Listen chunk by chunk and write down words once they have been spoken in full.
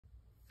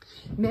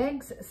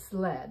Meg's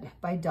Sled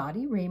by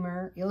Dottie,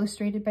 Raymer,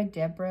 illustrated by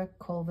Deborah,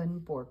 Colvin,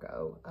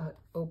 Borgo.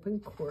 Open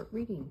court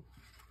reading.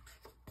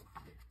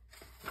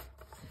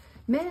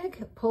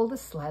 Meg pulled a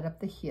sled up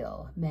the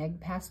hill. Meg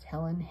passed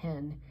Helen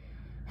Hen.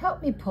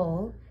 "Help me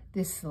pull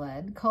this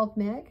sled," called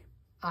Meg.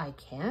 "I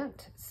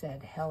can't,"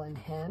 said Helen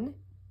Hen.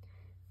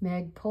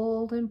 Meg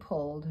pulled and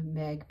pulled.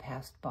 Meg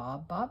passed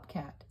Bob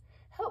Bobcat.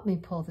 "Help me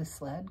pull the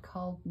sled,"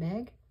 called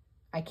Meg.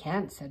 "I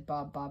can't," said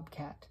Bob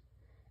Bobcat.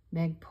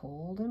 Meg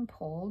pulled and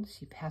pulled.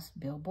 She passed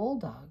Bill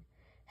Bulldog.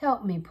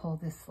 "Help me pull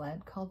this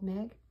sled," called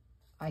Meg.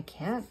 "I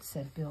can't,"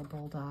 said Bill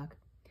Bulldog.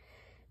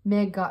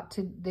 Meg got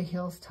to the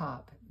hill's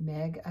top.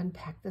 Meg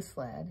unpacked the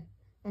sled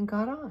and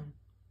got on.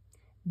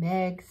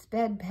 Meg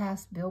sped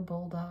past Bill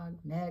Bulldog.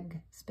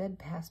 Meg sped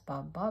past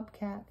Bob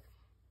Bobcat.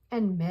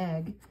 And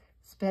Meg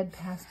sped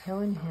past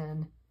Helen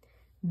Hen.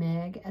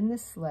 Meg and the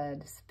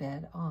sled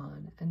sped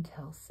on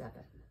until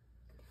 7.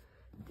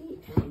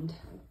 The end.